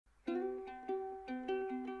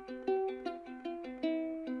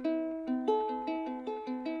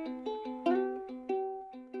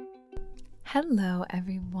Hello,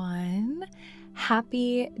 everyone.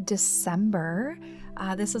 Happy December.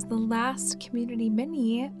 This is the last community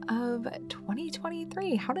mini of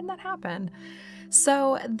 2023. How did that happen?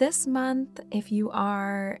 So this month, if you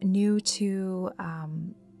are new to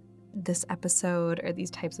this episode or these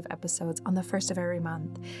types of episodes, on the first of every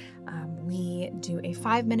month, we do a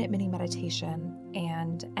 5-minute mini meditation,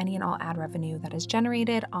 and any and all ad revenue that is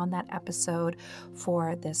generated on that episode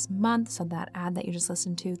for this month, so that ad that you just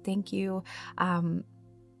listened to, thank you,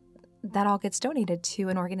 that all gets donated to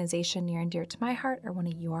an organization near and dear to my heart, or one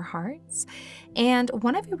of your hearts. And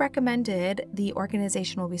one of you recommended the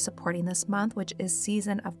organization we'll be supporting this month, which is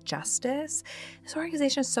Season of Justice. This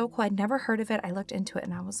organization is so cool. I'd never heard of it. I looked into it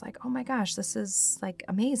and I was like, oh my gosh, this is like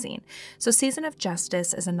amazing. So Season of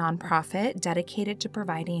Justice is a nonprofit dedicated to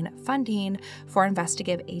providing funding for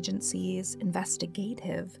investigative agencies,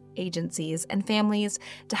 and families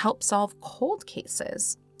to help solve cold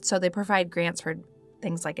cases. So they provide grants for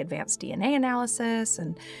things like advanced DNA analysis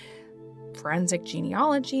and forensic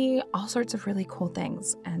genealogy, all sorts of really cool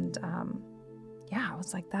things. And I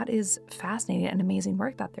was like, that is fascinating and amazing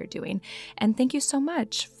work that they're doing. And thank you so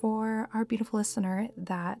much for our beautiful listener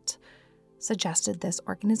that suggested this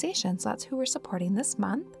organization. So that's who we're supporting this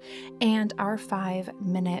month. And our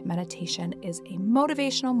 5-minute meditation is a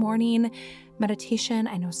motivational morning meditation.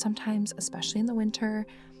 I know sometimes, especially in the winter,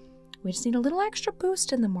 we just need a little extra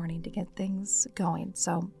boost in the morning to get things going.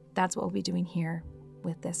 So that's what we'll be doing here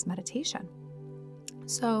with this meditation.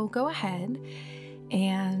 So go ahead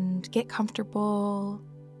and get comfortable,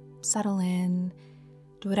 settle in,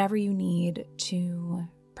 do whatever you need to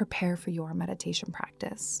prepare for your meditation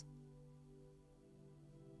practice.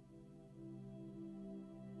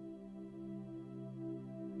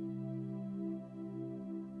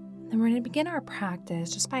 Then we're going to begin our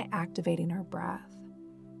practice just by activating our breath.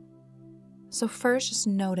 So first, just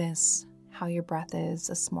notice how your breath is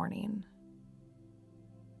this morning.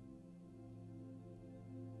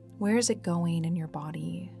 Where is it going in your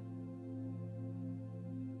body?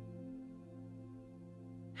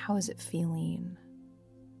 How is it feeling?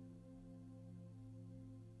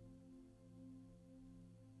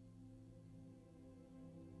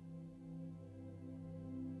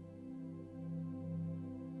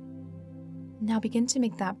 Now begin to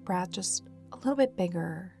make that breath just a little bit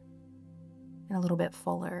bigger and a little bit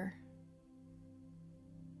fuller.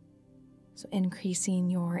 So increasing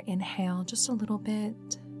your inhale just a little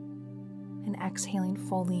bit and exhaling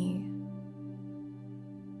fully.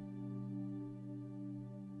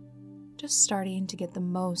 Just starting to get the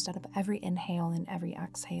most out of every inhale and every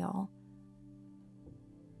exhale.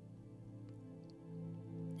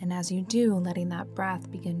 And as you do, letting that breath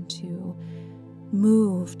begin to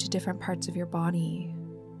move to different parts of your body,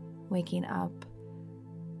 waking up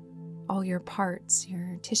all your parts,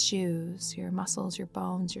 your tissues, your muscles, your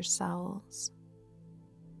bones, your cells.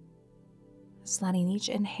 Just letting each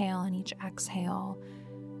inhale and each exhale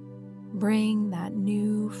bring that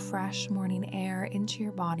new, fresh morning air into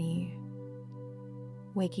your body,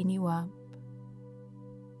 waking you up,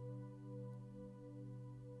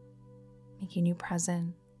 making you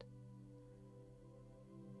present,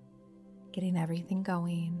 getting everything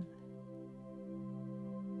going.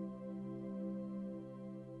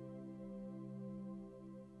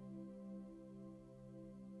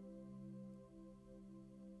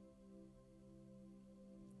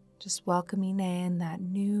 Just welcoming in that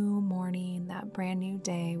new morning, that brand new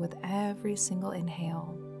day with every single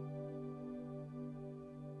inhale.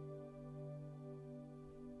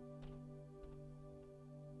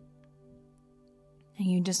 And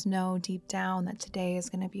you just know deep down that today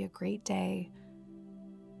is going to be a great day.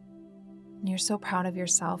 And you're so proud of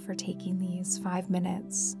yourself for taking these 5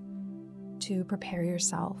 minutes to prepare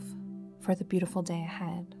yourself for the beautiful day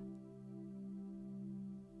ahead.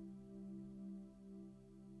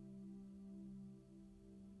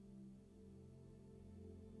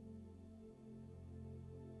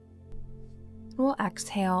 We'll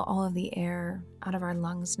exhale all of the air out of our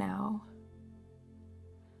lungs now.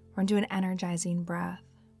 We're going to do an energizing breath.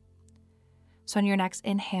 So on your next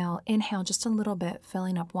inhale, inhale just a little bit,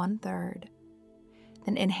 filling up 1/3.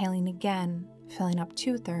 Then inhaling again, filling up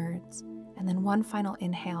 2/3. And then one final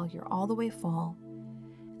inhale, you're all the way full.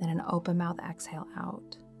 And then an open mouth exhale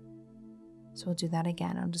out. So we'll do that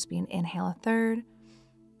again. It'll just be an inhale 1/3,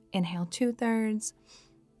 inhale 2/3,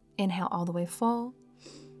 inhale all the way full.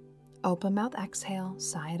 Open mouth exhale,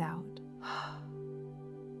 sigh it out.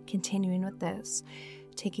 Continuing with this,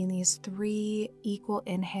 taking these 3 equal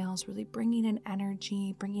inhales, really bringing in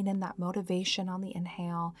energy, bringing in that motivation on the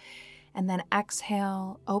inhale, and then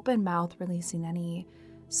exhale, open mouth, releasing any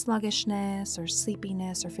sluggishness or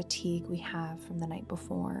sleepiness or fatigue we have from the night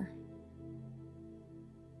before.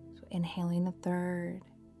 So inhaling a third,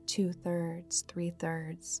 2/3,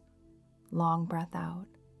 3/3, long breath out.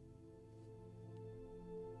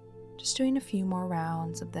 Just doing a few more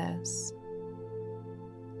rounds of this,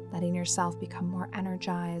 letting yourself become more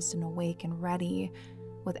energized and awake and ready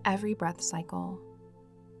with every breath cycle.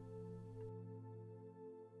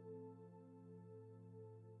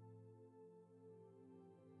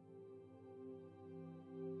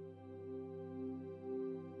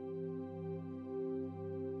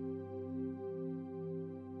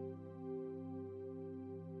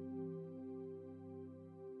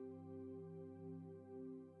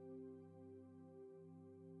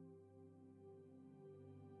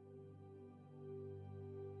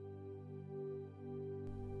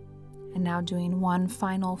 And now doing one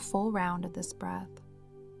final full round of this breath.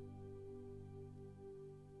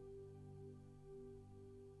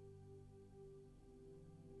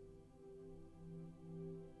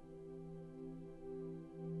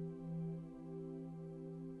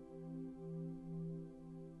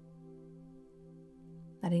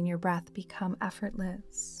 Letting your breath become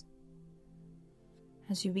effortless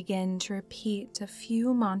as you begin to repeat a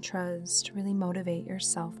few mantras to really motivate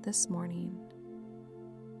yourself this morning.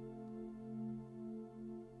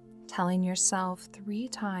 Telling yourself 3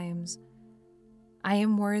 times, I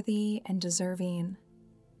am worthy and deserving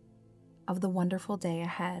of the wonderful day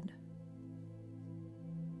ahead.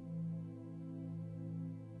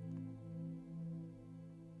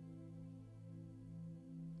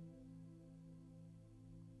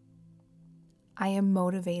 I am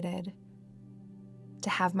motivated to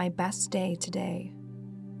have my best day today.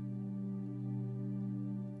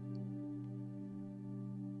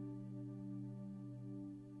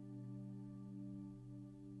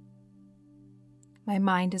 My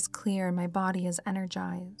mind is clear and my body is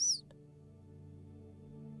energized.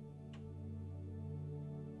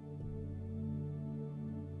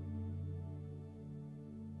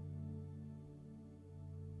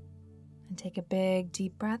 And take a big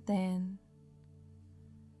deep breath in.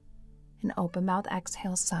 And open mouth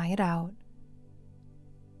exhale, sigh it out.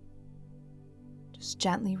 Just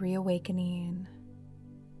gently reawakening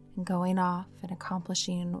and going off and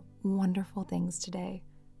accomplishing wonderful things today.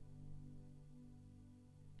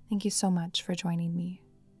 Thank you so much for joining me.